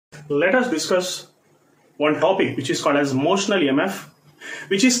Let us discuss one topic which is called as Motional Emf,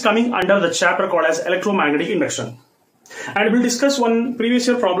 which is coming under the chapter called as Electromagnetic induction. And we'll discuss one previous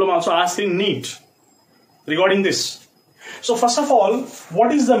year problem also asking Neet regarding this. So first of all,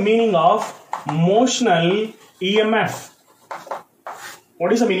 what is the meaning of Motional EMF?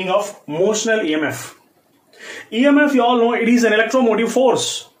 What is the meaning of Motional EMF? EMF, you all know, it is an electromotive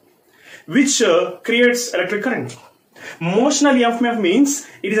force which creates electric current. Motional EMF means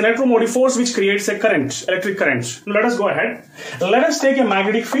it is an electromotive force which creates a current, electric current. Let us go ahead. Let us take a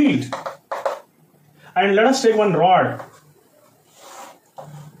magnetic field and let us take one rod.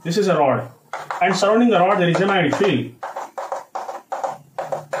 This is a rod, and surrounding the rod there is a magnetic field.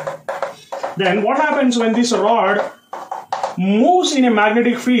 Then what happens when this rod moves in a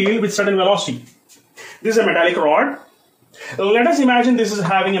magnetic field with certain velocity? This is a metallic rod. Let us imagine this is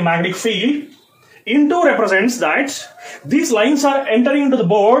having a magnetic field. Into represents that these lines are entering into the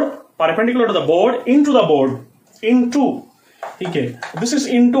board, perpendicular to the board, into the board. Into. Okay. This is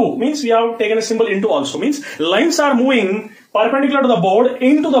into. Means we have taken a symbol into also. Means lines are moving perpendicular to the board,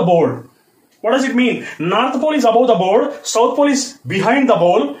 into the board. What does it mean? North pole is above the board, south pole is behind the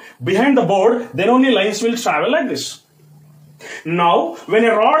board, then only lines will travel like this. Now, when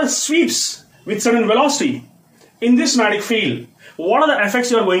a rod sweeps with certain velocity in this magnetic field, what are the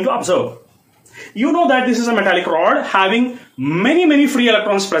effects you are going to observe? You know that this is a metallic rod having many free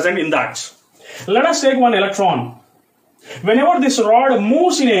electrons present in that. Let us take one electron. Whenever this rod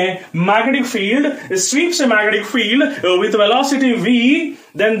moves in a magnetic field, it sweeps a magnetic field with velocity v,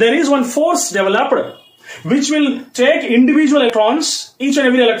 then there is one force developed which will take individual electrons, each and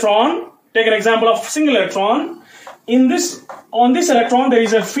every electron. Take an example of single electron. On this electron there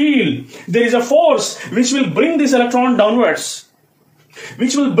is a field, there is a force which will bring this electron downwards. And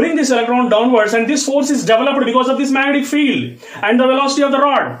this force is developed because of this magnetic field and the velocity of the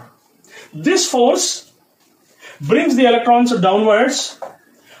rod. This force brings the electrons downwards.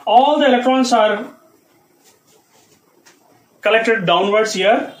 All the electrons are collected downwards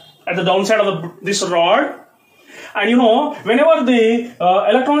here at the downside of this rod. And you know, whenever the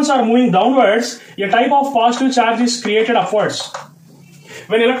electrons are moving downwards, a type of positive charge is created upwards.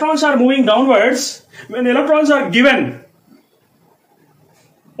 When electrons are moving downwards, when electrons are given,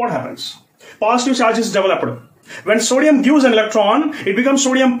 what happens? Positive charge is developed. When sodium gives an electron, it becomes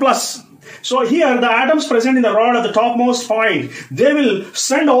sodium plus. So here the atoms present in the rod at the topmost point, they will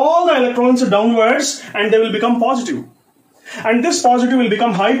send all the electrons downwards and they will become positive. And this positive will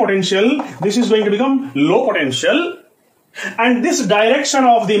become high potential. This is going to become low potential. And this direction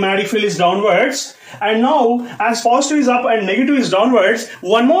of the magnetic field is downwards. And now as positive is up and negative is downwards,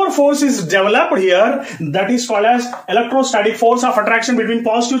 one more force is developed here, that is called as electrostatic force of attraction between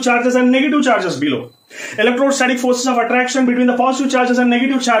positive charges and negative charges below. Electrostatic forces of attraction between the positive charges and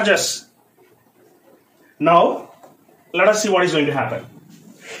negative charges. Now let us see what is going to happen.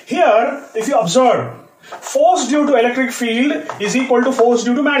 Here, if you observe, force due to electric field is equal to force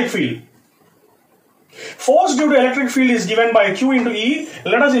due to magnetic field. Force due to electric field is given by Q into E.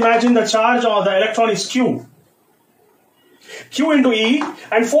 Let us imagine the charge of the electron is Q. Q into E,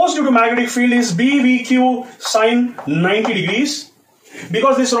 and force due to magnetic field is BVQ sine 90 degrees.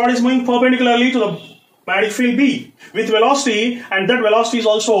 Because this rod is moving perpendicularly to the magnetic field B with velocity, and that velocity is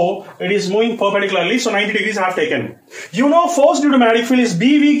also, it is moving perpendicularly, so 90 degrees I have taken. You know, force due to magnetic field is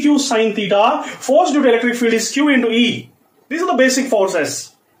BVQ sine theta, force due to electric field is Q into E. These are the basic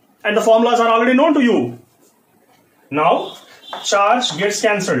forces, and the formulas are already known to you. Now, charge gets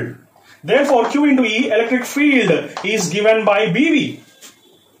cancelled. Therefore, Q into E, electric field, is given by BV.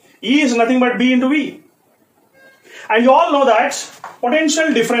 E is nothing but B into V. And you all know that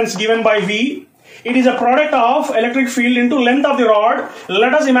potential difference given by V, it is a product of electric field into length of the rod.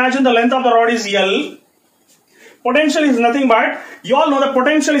 Let us imagine the length of the rod is L. Potential is nothing but, you all know that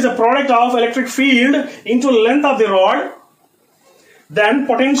potential is a product of electric field into length of the rod. Then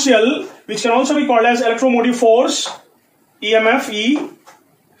potential, which can also be called as electromotive force, EMF,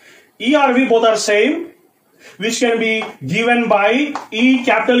 E or V both are same, which can be given by E,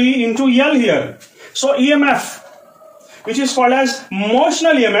 capital E into L here. So EMF, which is called as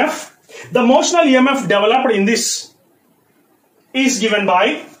motional EMF, the motional EMF developed in this is given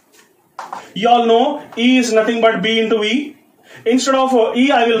by, you all know, E is nothing but B into V. Instead of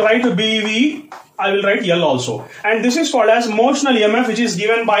E, I will write BV, I will write L also. And this is called as motional EMF, which is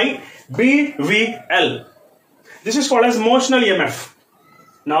given by BVL. This is called as motional EMF.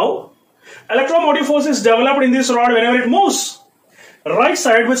 Now, electromotive force is developed in this rod whenever it moves right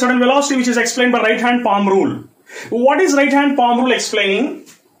side with certain velocity, which is explained by right hand palm rule. What is right hand palm rule explaining?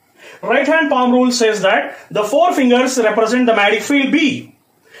 Right hand palm rule says that the four fingers represent the magnetic field B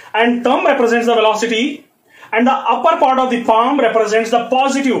and thumb represents the velocity, and the upper part of the palm represents the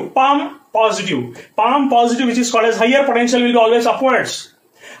positive, palm positive, which is called as higher potential will be always upwards.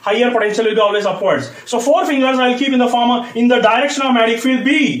 Higher potential will be always upwards. So 4 fingers I will keep in the direction of magnetic field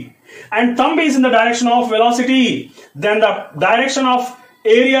B, and thumb is in the direction of velocity. Then the direction of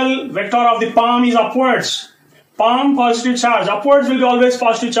aerial vector of the palm is upwards. Palm positive charge. Upwards will be always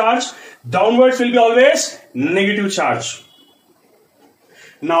positive charge. Downwards will be always negative charge.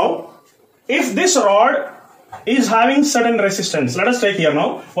 Now, if this rod is having certain resistance, let us take here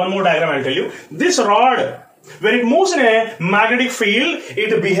now one more diagram I will tell you. This rod, when it moves in a magnetic field,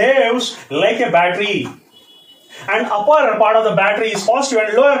 it behaves like a battery. And upper part of the battery is positive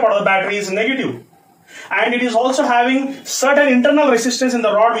and lower part of the battery is negative. And it is also having certain internal resistance in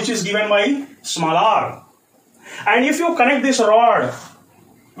the rod which is given by small r. And if you connect this rod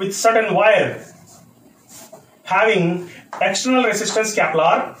with certain wire having external resistance capital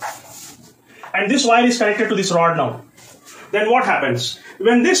R, and this wire is connected to this rod now, then what happens?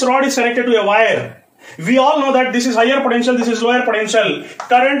 When this rod is connected to a wire, we all know that this is higher potential, this is lower potential.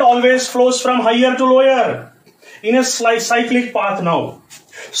 Current always flows from higher to lower in a cyclic path now.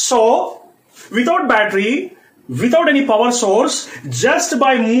 So, without battery, without any power source, just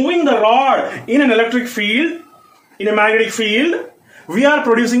by moving the rod in an electric field, in a magnetic field, we are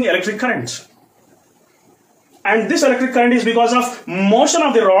producing electric current. And this electric current is because of motion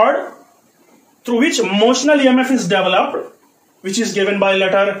of the rod, through which motional EMF is developed, which is given by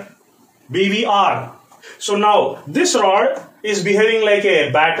letter BVR. So now this rod is behaving like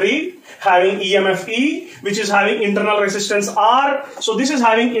a battery having EMF E, which is having internal resistance R. So this is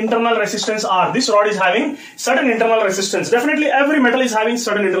having internal resistance R. This rod is having certain internal resistance. Definitely every metal is having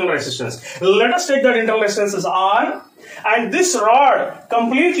certain internal resistance. Let us take that internal resistance as R, and this rod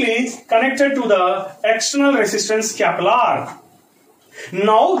completely connected to the external resistance capital R.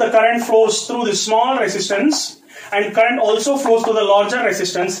 Now the current flows through the small resistance, and current also flows to the larger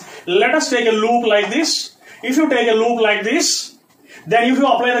resistance. Let us take a loop like this. If you take a loop like this, then if you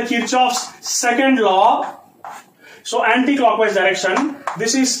apply the Kirchhoff's second law, so anti-clockwise direction,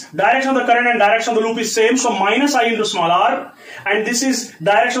 this is direction of the current and direction of the loop is same, so minus I into small r, and this is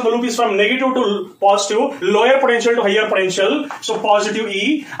direction of the loop is from negative to positive, lower potential to higher potential, so positive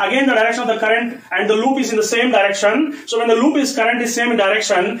E. Again the direction of the current and the loop is in the same direction, so when the loop is current is same in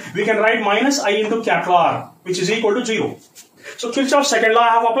direction, we can write minus I into capital R, which is equal to 0. So Kirchhoff's second law I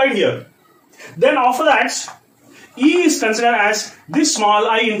have applied here. Then after that, E is considered as this small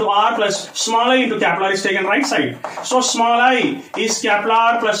I into R plus small I into capital R is taken right side. So small I is capital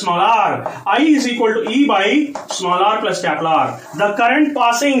R plus small r. I is equal to E by small r plus capital R. The current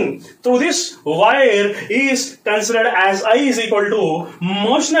passing through this wire is considered as I is equal to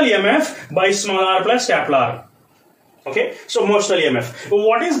motional EMF by small r plus capital R. Okay, so motional EMF.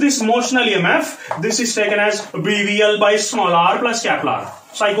 What is this motional EMF? This is taken as BVL by small r plus capital R.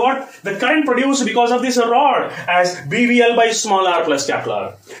 So I got the current produced because of this rod as BVL by small r plus capital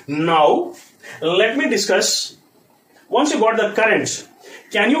R. Now, let me discuss, once you got the current,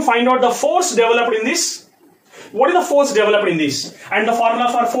 can you find out the force developed in this? What is the force developed in this? And the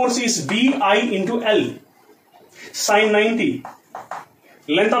formula for force is BI into L, sine 90.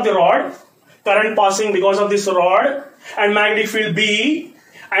 Length of the rod, current passing because of this rod, and magnetic field B,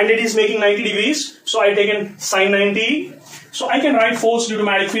 and it is making 90 degrees. So I taken sine 90. So I can write force due to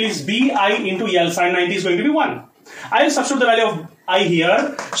magnetic field is BI into L. Sine 90 is going to be 1. I will substitute the value of I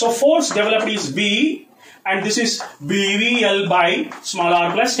here. So force developed is B, and this is BVL by small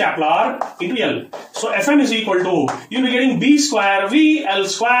r plus capital R into L. So Fm is equal to, you will be getting B square VL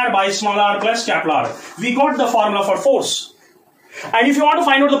square by small r plus capital R. We got the formula for force. And if you want to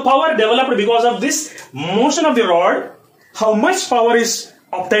find out the power developed because of this motion of the rod, how much power is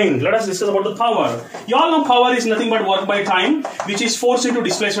obtained, let us discuss about the power. You all know power is nothing but work by time, which is force into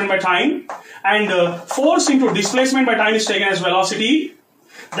displacement by time, and force into displacement by time is taken as velocity.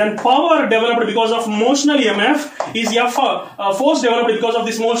 Then power developed because of motional EMF is F, force developed because of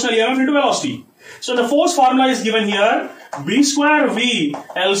this motional EMF into velocity. So the force formula is given here, B square V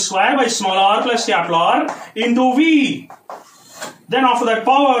L square by small r plus capital R into V. Then after that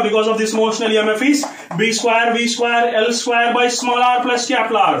power because of this motional EMF is B square V square L square by small r plus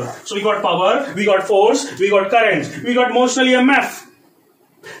capital R. So we got power, we got force, we got current, we got motional EMF.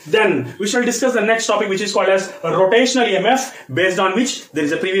 Then we shall discuss the next topic, which is called as rotational EMF, based on which there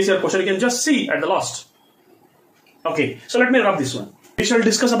is a previous year question you can just see at the last. Okay, so let me rub this one. We shall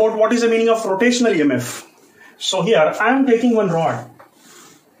discuss about what is the meaning of rotational EMF. So here I am taking one rod,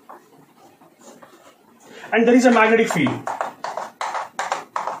 and there is a magnetic field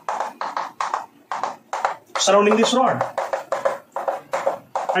surrounding this rod.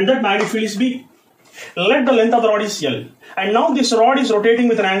 and that magnetic field is B. Let the length of the rod is L. And now this rod is rotating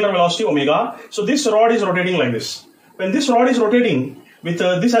with an angular velocity omega. So this rod is rotating like this. When this rod is rotating with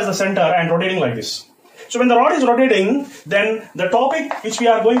this as the center and rotating like this. So when the rod is rotating, then the topic which we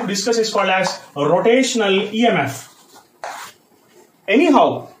are going to discuss is called as rotational EMF.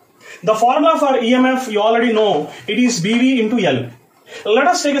 Anyhow, the formula for EMF you already know. It is BV into L. Let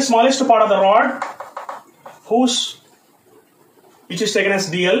us take the smallest part of the rod, which is taken as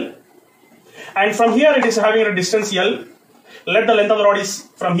DL. And from here it is having a distance L. Let the length of the rod is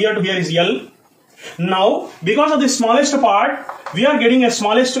from here to here is L. Now, because of the smallest part, we are getting a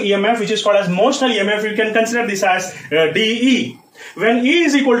smallest EMF which is called as motional EMF. You can consider this as DE. When E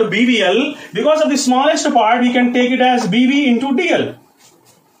is equal to BVL, because of the smallest part, we can take it as BV into DL.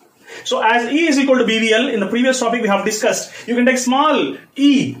 So as E is equal to BVL, in the previous topic we have discussed, you can take small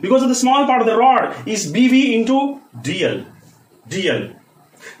e because of the small part of the rod is BV into DL.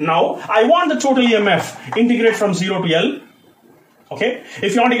 Now, I want the total EMF, integrate from 0 to L. Okay,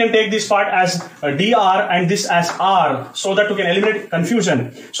 if you want, you can take this part as dr and this as r, so that you can eliminate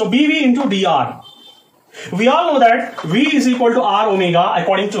confusion. So BV into dr. We all know that V is equal to r omega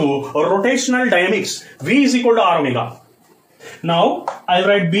according to rotational dynamics. V is equal to r omega. Now, I'll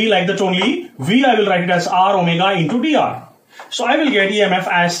write B like that only. V I will write it as r omega into dr. So I will get EMF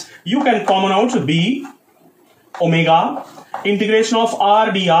as, you can common out B omega integration of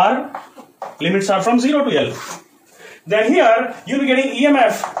r dr. Limits are from 0 to L. Then here, you will be getting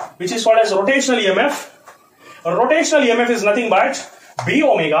EMF, which is called as rotational EMF. Rotational EMF is nothing but B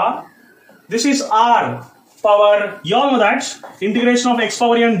omega. This is R power, you all know that integration of x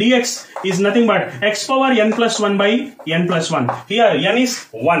power n dx is nothing but x power n plus 1 by n plus 1. Here, n is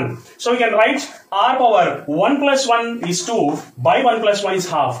 1. So we can write R power 1 plus 1 is 2 by 1 plus 1 is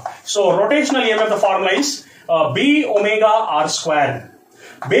half. So rotational EMF, the formula is B omega R square.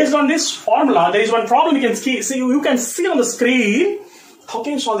 Based on this formula, there is one problem you can see on the screen. How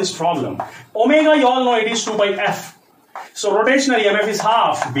can you solve this problem? Omega, you all know it is 2 by F. So rotational EMF is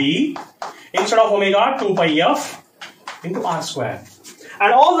half B instead of omega 2 pi F into R square.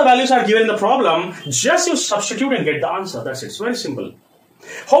 And all the values are given in the problem. Just you substitute and get the answer. That's it. It's very simple.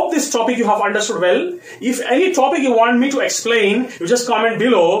 Hope this topic you have understood well. If any topic you want me to explain, you just comment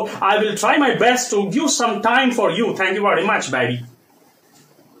below. I will try my best to give some time for you. Thank you very much, baby.